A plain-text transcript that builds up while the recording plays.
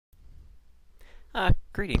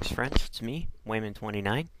Greetings, friends. It's me,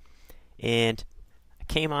 Wayman29, and I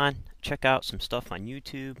came on, check out some stuff on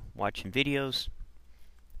YouTube, watching videos.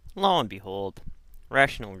 Lo and behold,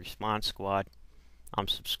 Rational Response Squad. I'm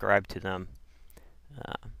subscribed to them.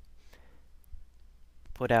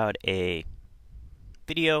 Put out a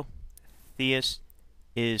video. Theism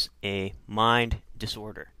is a mind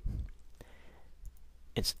disorder.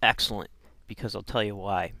 It's excellent because I'll tell you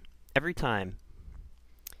why. Every time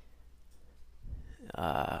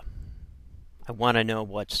I want to know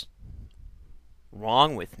what's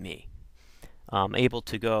wrong with me, I'm able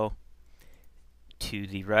to go to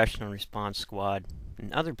the Rational Response Squad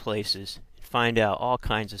and other places and find out all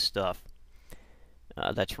kinds of stuff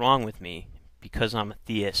that's wrong with me because I'm a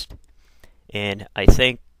theist. And I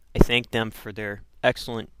thank them for their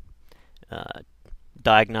excellent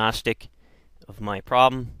diagnostic of my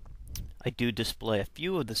problem. I do display a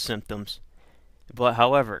few of the symptoms, but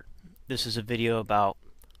however, this is a video about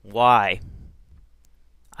why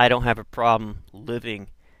I don't have a problem living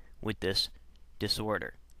with this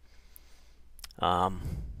disorder.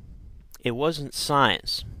 It wasn't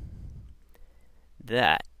science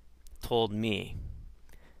that told me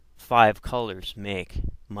 5 colors make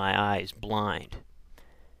my eyes blind.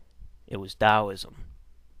 It was Taoism.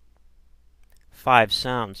 5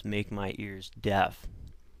 sounds make my ears deaf.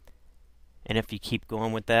 And if you keep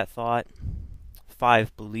going with that thought,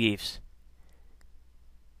 5 beliefs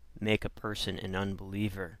make a person an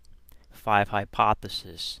unbeliever. 5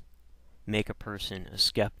 hypotheses make a person a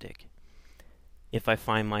skeptic. If I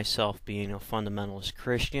find myself being a fundamentalist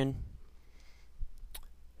Christian,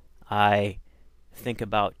 I think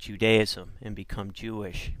about Judaism and become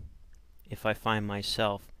Jewish. If I find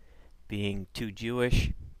myself being too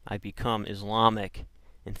Jewish, I become Islamic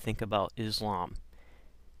and think about Islam.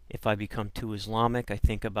 If I become too Islamic, I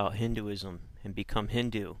think about Hinduism and become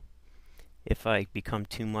Hindu. If I become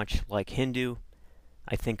too much like Hindu,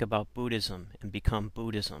 I think about Buddhism and become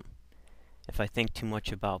Buddhism. If I think too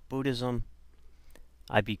much about Buddhism,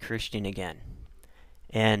 I be Christian again.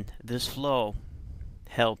 And this flow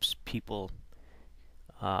helps people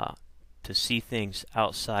to see things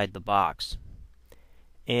outside the box.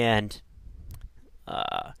 And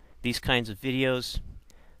these kinds of videos,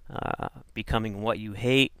 becoming what you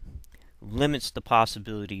hate, limits the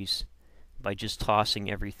possibilities by just tossing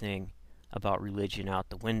everything about religion out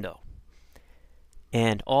the window.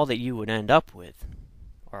 And all that you would end up with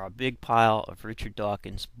are a big pile of Richard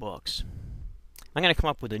Dawkins books. I'm going to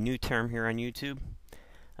come up with a new term here on YouTube.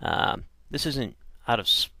 This isn't out of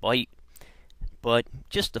spite, but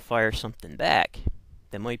just to fire something back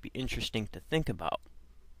that might be interesting to think about.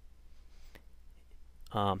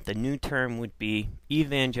 The new term would be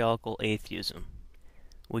evangelical atheism,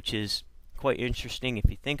 which is quite interesting if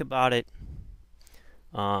you think about it.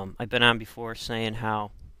 I've been on before saying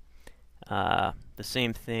how the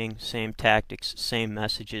same thing, same tactics, same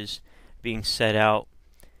messages being set out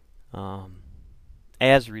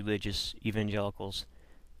as religious evangelicals,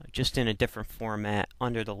 just in a different format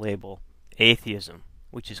under the label atheism,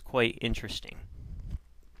 which is quite interesting.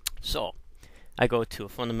 So, I go to a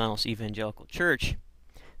fundamentalist evangelical church.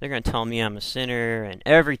 They're going to tell me I'm a sinner and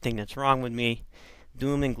everything that's wrong with me,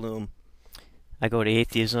 doom and gloom. I go to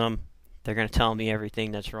atheism. They're going to tell me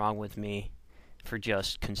everything that's wrong with me for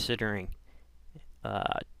just considering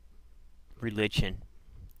religion.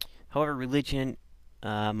 However, religion,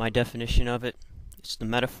 my definition of it, it's the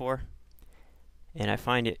metaphor, and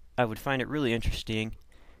I would find it really interesting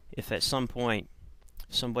if at some point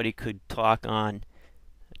somebody could talk on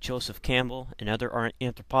Joseph Campbell and other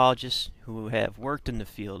anthropologists who have worked in the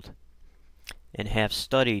field and have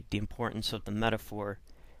studied the importance of the metaphor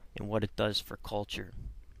and what it does for culture.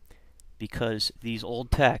 Because these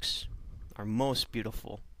old texts are most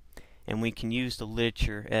beautiful, and we can use the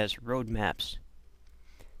literature as roadmaps.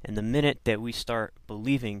 And the minute that we start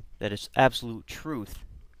believing that it's absolute truth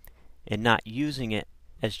and not using it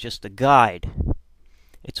as just a guide,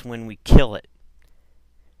 it's when we kill it.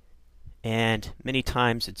 And many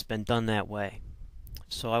times it's been done that way.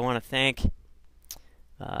 So I want to thank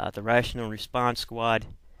the Rational Response Squad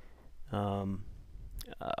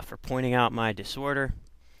for pointing out my disorder,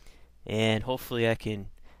 and hopefully I can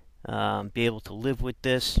be able to live with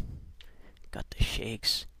this. Got the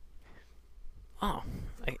shakes. Oh,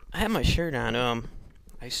 I have my shirt on.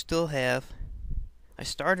 I started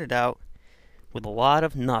out with a lot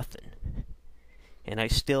of nothing, and I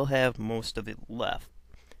still have most of it left.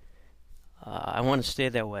 I want to stay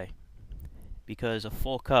that way because a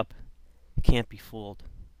full cup can't be filled.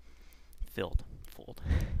 A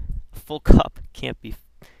full cup can't be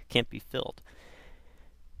filled.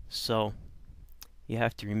 So you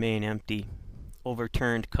have to remain empty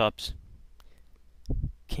overturned cups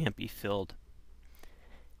can't be filled.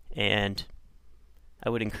 And I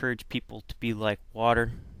would encourage people to be like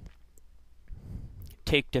water.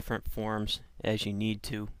 Take different forms as you need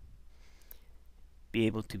to. Be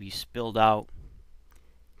able to be spilled out.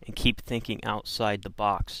 And keep thinking outside the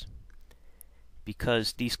box.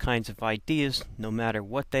 Because these kinds of ideas, no matter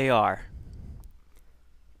what they are,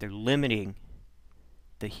 they're limiting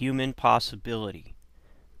the human possibility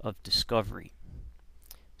of discovery.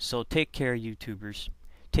 So take care, YouTubers.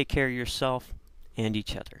 Take care of yourself and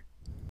each other.